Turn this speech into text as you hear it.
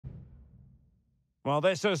Well,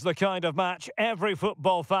 this is the kind of match every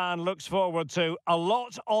football fan looks forward to. A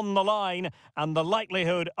lot on the line and the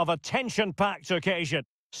likelihood of a tension-packed occasion.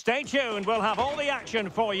 Stay tuned, we'll have all the action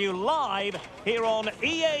for you live here on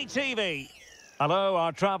EA TV. Hello,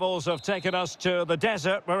 our travels have taken us to the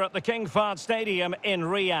desert. We're at the King Fahd Stadium in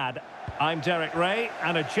Riyadh. I'm Derek Ray,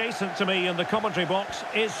 and adjacent to me in the commentary box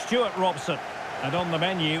is Stuart Robson. And on the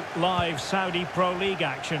menu, live Saudi Pro League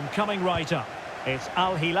action coming right up. It's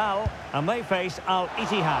Al Hilal, and they face Al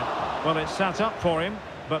Ittihad. Well, it's sat up for him,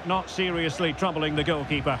 but not seriously troubling the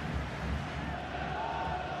goalkeeper.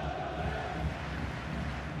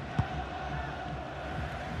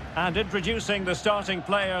 And introducing the starting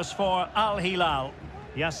players for Al Hilal.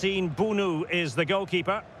 Yassine Bounou is the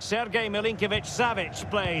goalkeeper. Sergej Milinkovic-Savic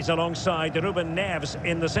plays alongside Ruben Neves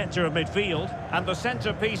in the centre of midfield. And the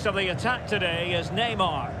centrepiece of the attack today is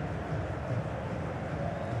Neymar.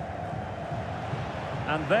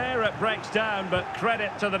 And there it breaks down, but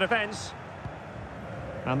credit to the defence.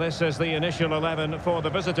 And this is the initial 11 for the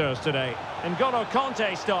visitors today. N'Golo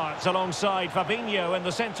Kanté starts alongside Fabinho in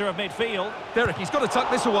the centre of midfield. Derek, he's got to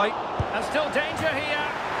tuck this away. And still danger here.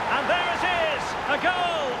 And there it is, a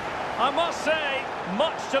goal. I must say,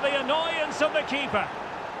 much to the annoyance of the keeper.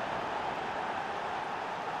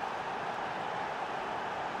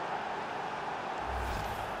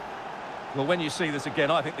 Well, when you see this again,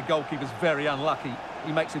 I think the goalkeeper's very unlucky.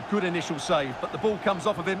 He makes a good initial save, but the ball comes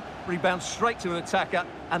off of him, rebounds straight to an attacker,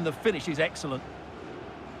 and the finish is excellent.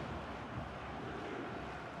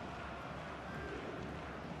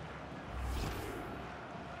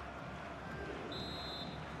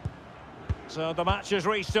 So the match is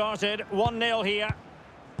restarted, 1-0 here.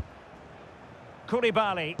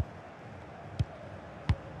 Koulibaly.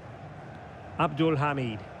 Abdul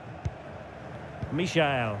Hamid.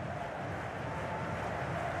 Michael.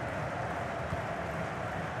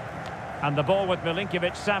 And the ball with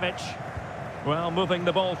Milinkovic-Savic. Well, moving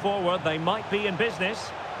the ball forward, they might be in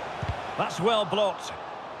business. That's well blocked.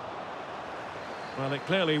 Well, it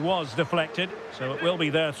clearly was deflected, so it will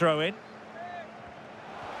be their throw-in.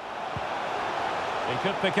 He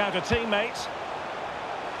could pick out a teammate.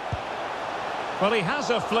 Well, he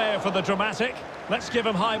has a flair for the dramatic. Let's give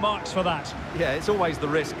him high marks for that. Yeah, it's always the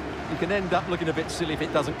risk. You can end up looking a bit silly if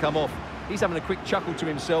it doesn't come off. He's having a quick chuckle to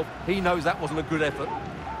himself. He knows that wasn't a good effort.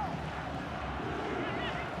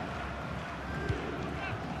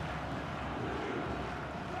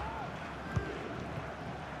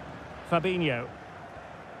 Fabinho.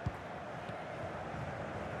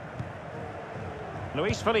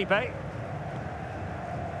 Luis Felipe. And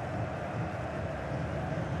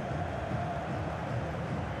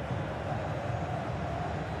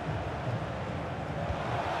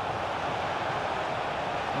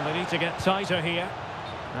they need to get tighter here.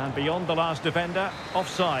 And beyond the last defender,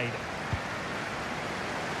 offside.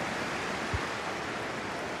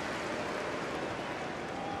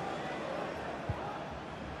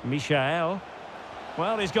 Michael.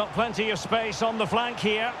 Well, he's got plenty of space on the flank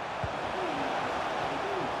here.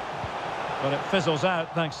 But it fizzles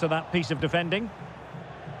out thanks to that piece of defending.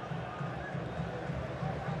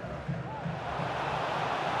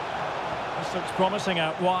 This looks promising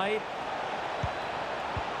out wide.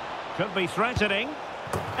 Could be threatening.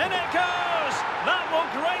 In it goes! That will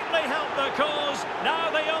greatly help the cause. Now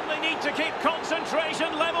they only need to keep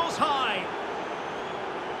concentration levels high.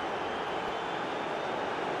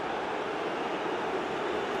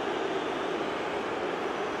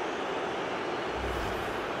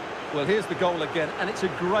 Well, here's the goal again, and it's a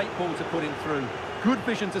great ball to put him through. Good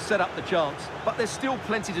vision to set up the chance, but there's still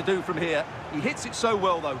plenty to do from here. He hits it so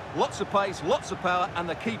well, though. Lots of pace, lots of power, and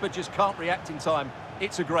the keeper just can't react in time.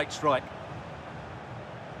 It's a great strike.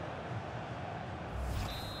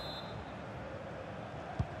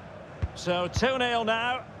 So 2-0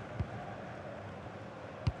 now.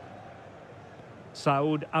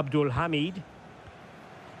 Saud Abdul Hamid.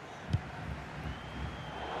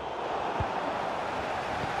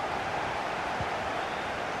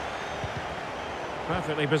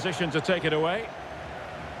 Perfectly positioned to take it away.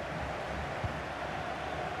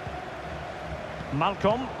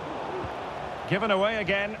 Malcolm. Given away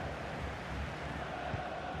again.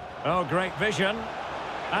 Oh, great vision.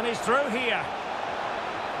 And he's through here.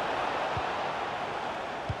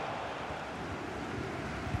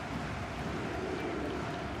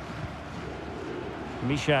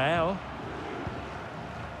 Michael.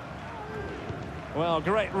 Well,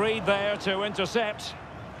 great read there to intercept.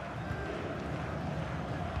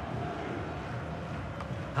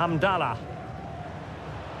 Hamdallah.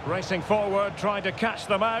 Racing forward, trying to catch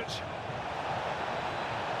them out.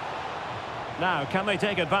 Now, can they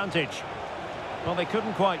take advantage? Well, they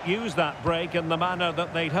couldn't quite use that break in the manner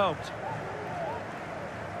that they'd hoped.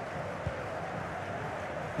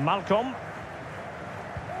 Malcolm.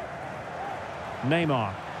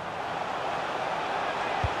 Neymar.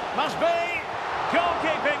 Must be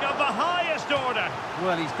goalkeeping of the highest order.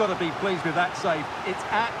 Well, he's got to be pleased with that save. It's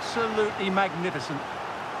absolutely magnificent.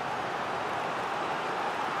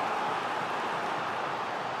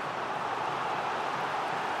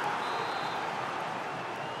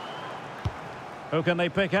 Who can they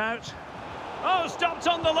pick out? Oh, stopped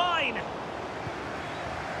on the line.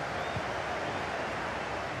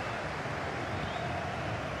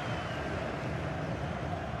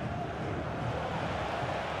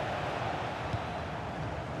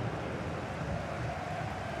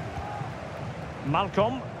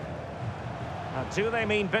 Malcolm. And do they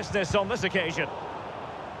mean business on this occasion?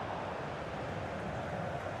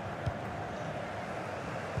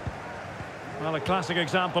 Well, a classic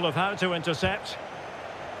example of how to intercept.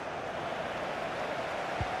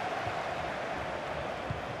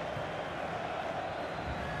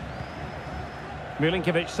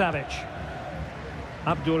 Milinkovic-Savic.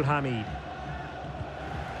 Abdul Hamid.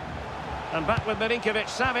 And back with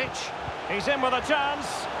Milinkovic-Savic. He's in with a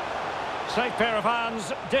chance. Safe pair of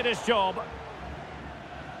hands, did his job.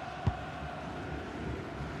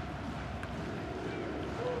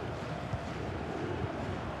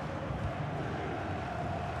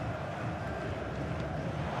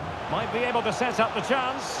 Might be able to set up the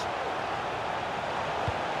chance.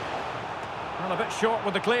 Well, a bit short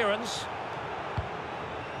with the clearance.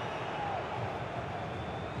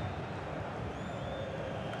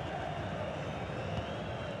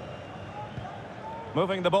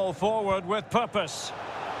 Moving the ball forward with purpose.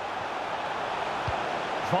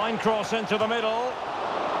 Fine cross into the middle.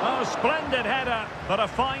 Oh, splendid header, but a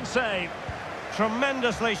fine save.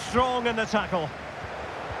 Tremendously strong in the tackle.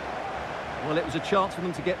 Well, it was a chance for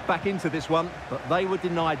them to get back into this one, but they were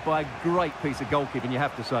denied by a great piece of goalkeeping, you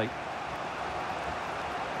have to say.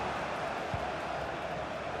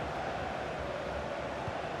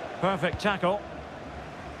 Perfect tackle.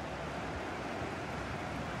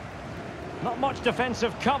 Not much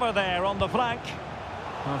defensive cover there on the flank.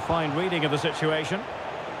 A fine reading of the situation.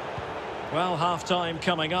 Well, half-time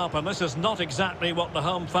coming up, and this is not exactly what the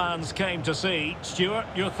home fans came to see. Stuart,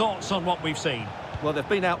 your thoughts on what we've seen? Well, they've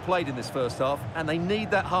been outplayed in this first half, and they need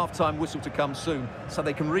that half-time whistle to come soon, so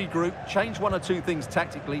they can regroup, change one or two things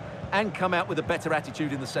tactically, and come out with a better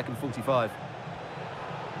attitude in the second 45.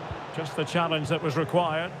 Just the challenge that was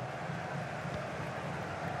required.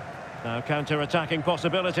 Now counter-attacking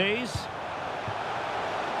possibilities.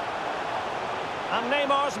 And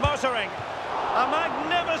Neymar's motoring. A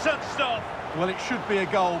magnificent stop. Well, it should be a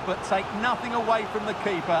goal, but take nothing away from the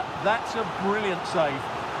keeper. That's a brilliant save.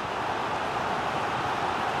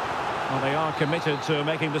 Well, they are committed to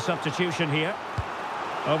making the substitution here.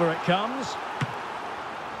 Over it comes.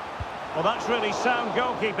 Well, that's really sound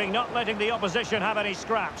goalkeeping, not letting the opposition have any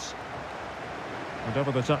scraps. And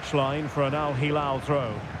over the touchline for an Hilal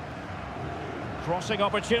throw. Crossing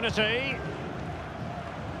opportunity.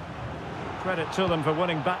 Credit to them for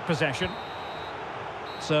winning back possession.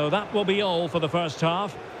 So that will be all for the first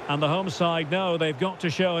half. And the home side know they've got to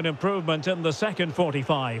show an improvement in the second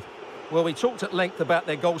 45. Well, we talked at length about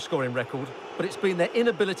their goal-scoring record, but it's been their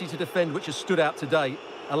inability to defend which has stood out today.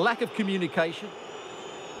 A lack of communication.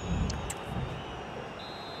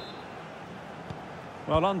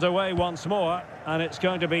 Well, underway once more, and it's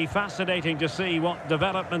going to be fascinating to see what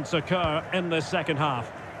developments occur in this second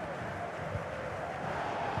half.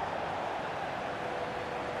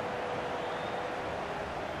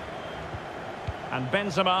 And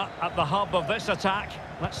Benzema at the hub of this attack.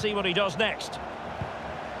 Let's see what he does next.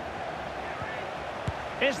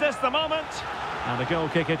 Is this the moment? And the goal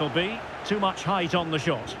kick it'll be. Too much height on the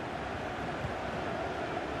shot.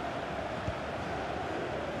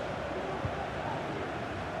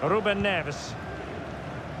 Ruben Neves.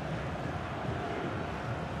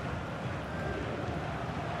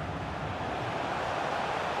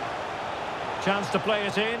 Chance to play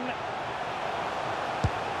it in.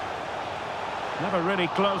 Never really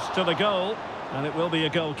close to the goal, and it will be a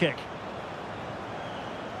goal kick.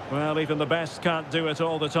 Well, even the best can't do it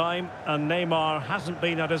all the time, and Neymar hasn't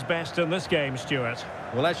been at his best in this game, Stuart.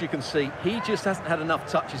 Well, as you can see, he just hasn't had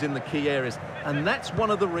enough touches in the key areas, and that's one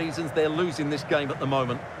of the reasons they're losing this game at the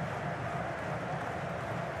moment.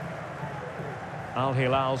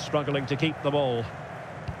 Hilal struggling to keep the ball.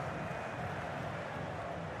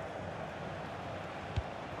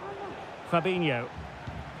 Fabinho.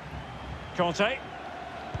 Conte.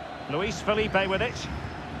 Luis Felipe with it.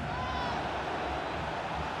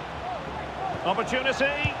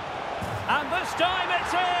 Opportunity. And this time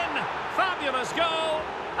it's in! Fabulous goal!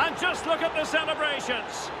 And just look at the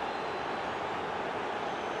celebrations.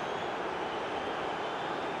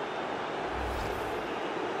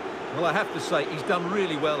 Well, I have to say, he's done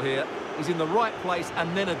really well here. He's in the right place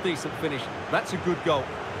and then a decent finish. That's a good goal.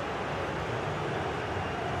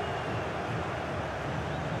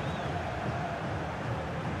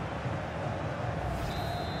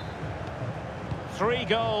 Three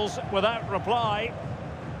goals without reply.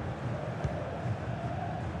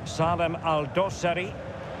 Salem Al-Dossari.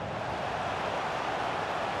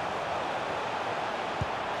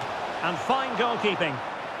 And fine goalkeeping.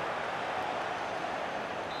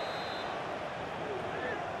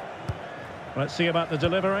 Let's see about the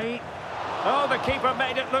delivery. Oh, the keeper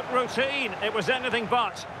made it look routine. It was anything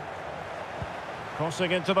but.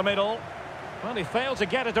 Crossing into the middle. Well, he failed to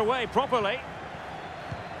get it away properly.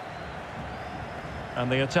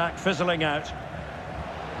 And the attack fizzling out.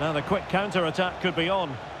 Now the quick counter-attack could be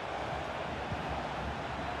on.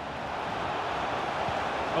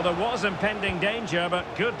 Well, there was impending danger, but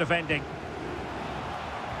good defending.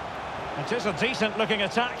 It is a decent-looking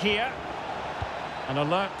attack here. An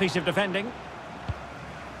alert piece of defending.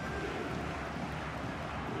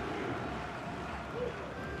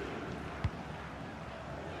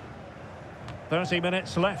 "30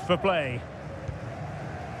 minutes left for play.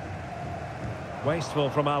 Wasteful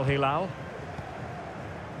from Al Hilal.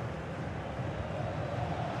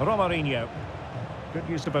 Romarinho. Good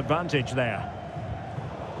use of advantage there.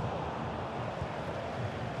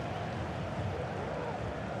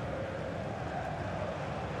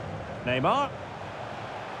 Neymar.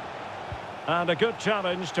 And a good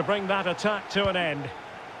challenge to bring that attack to an end.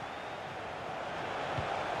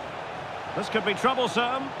 This could be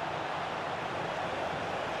troublesome.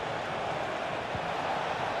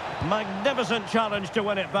 Magnificent challenge to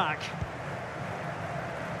win it back.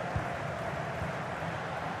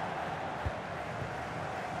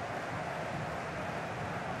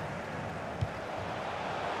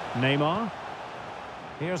 Neymar.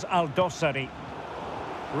 Here's Al-Dossari.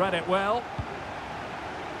 Read it well.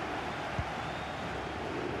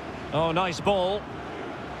 Oh, nice ball.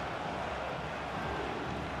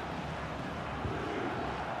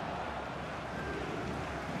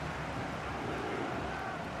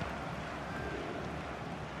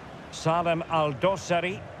 Salem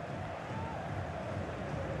Al-Dossari.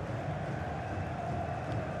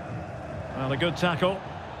 Well, a good tackle.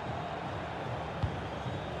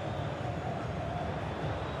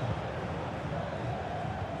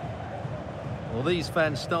 Well, these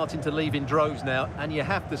fans starting to leave in droves now, and you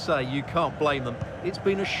have to say you can't blame them. It's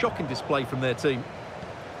been a shocking display from their team.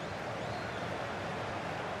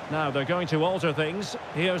 Now they're going to alter things.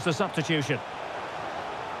 Here's the substitution.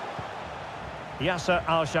 Yasser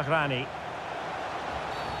Al-Shahrani.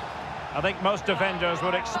 I think most defenders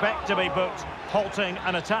would expect to be booked, halting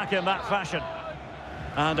an attack in that fashion.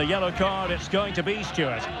 And a yellow card it's going to be,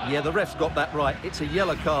 Stuart. Yeah, the ref's got that right. It's a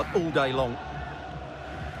yellow card all day long.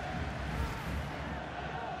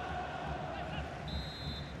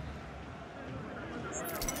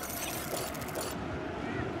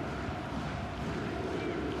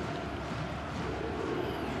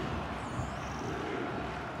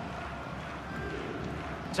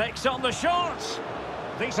 Takes on the shot.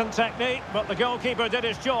 Decent technique, but the goalkeeper did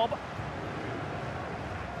his job.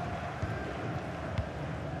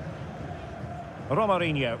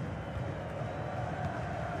 Romarinho.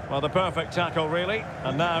 Well, the perfect tackle, really.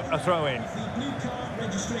 And now a throw-in. Blue card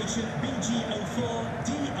registration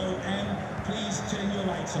BG04DOM. Please turn your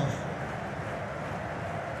lights off.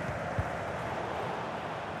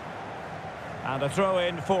 And a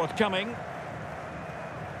throw-in forthcoming.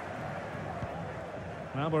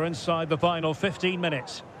 Well, we're inside the final 15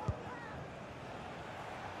 minutes.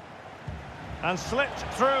 And slipped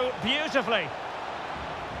through beautifully.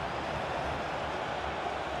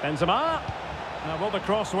 Benzema. Now, will the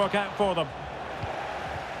cross work out for them?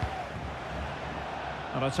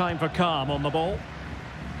 And a time for calm on the ball.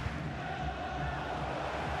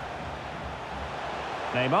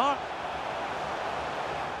 Neymar.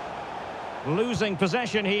 Losing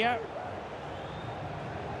possession here.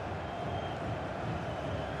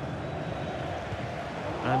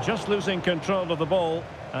 And just losing control of the ball,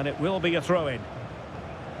 and it will be a throw-in.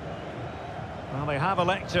 Well, they have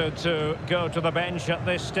elected to go to the bench at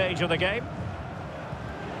this stage of the game.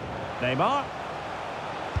 Neymar.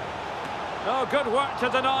 Oh, good work to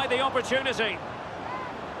deny the opportunity.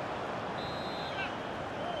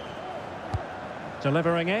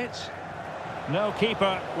 Delivering it. No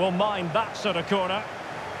keeper will mind that sort of corner.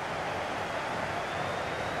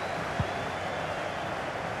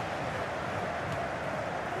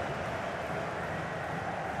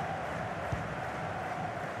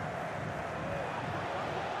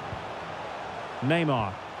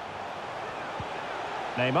 Neymar.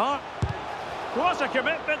 Neymar. What a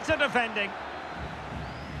commitment to defending.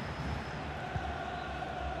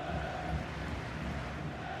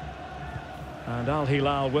 And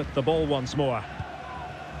Hilal with the ball once more.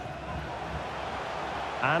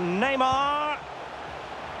 And Neymar.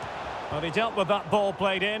 Well, he dealt with that ball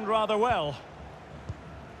played in rather well.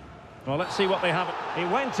 Well, let's see what they have. He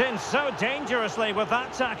went in so dangerously with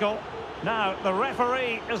that tackle. Now, the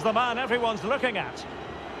referee is the man everyone's looking at.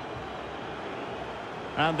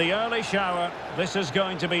 And the early shower, this is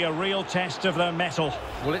going to be a real test of their mettle.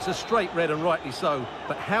 Well, it's a straight red and rightly so.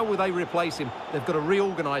 But how will they replace him? They've got to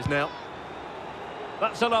reorganise now.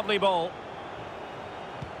 That's a lovely ball.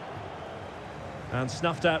 And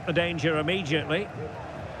snuffed out the danger immediately.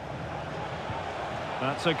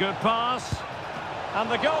 That's a good pass. And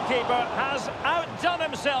the goalkeeper has outdone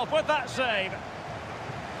himself with that save.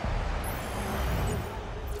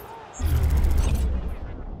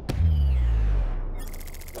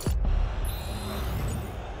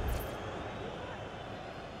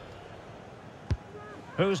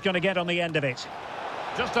 Who's going to get on the end of it?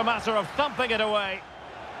 Just a matter of thumping it away.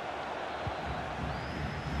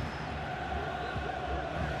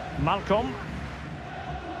 Malcolm.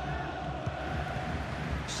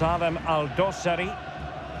 Salem Al-Dossari.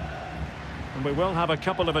 And we will have a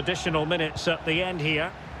couple of additional minutes at the end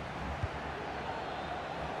here.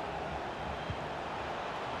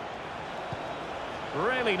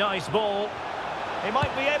 Really nice ball. He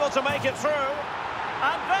might be able to make it through.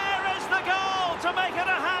 And there is the goal to make it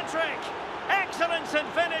a hat-trick. Excellence in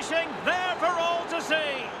finishing, there for all to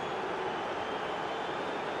see.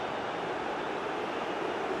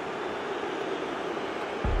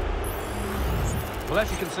 Well, as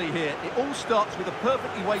you can see here, it all starts with a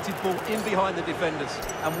perfectly weighted ball in behind the defenders.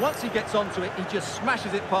 And once he gets onto it, he just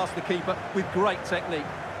smashes it past the keeper with great technique.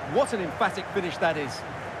 What an emphatic finish that is.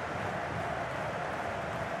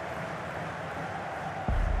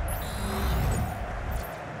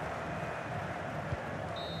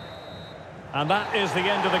 And that is the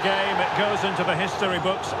end of the game. It goes into the history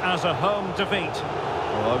books as a home defeat.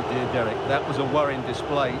 Oh dear, Derek, that was a worrying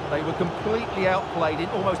display. They were completely outplayed in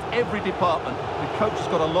almost every department. The coach has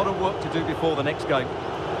got a lot of work to do before the next game.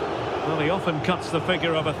 Well, he often cuts the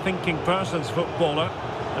figure of a thinking person's footballer.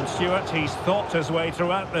 And Stuart, he's thought his way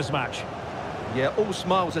throughout this match. Yeah, all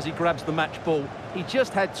smiles as he grabs the match ball. He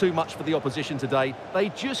just had too much for the opposition today. They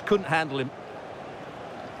just couldn't handle him.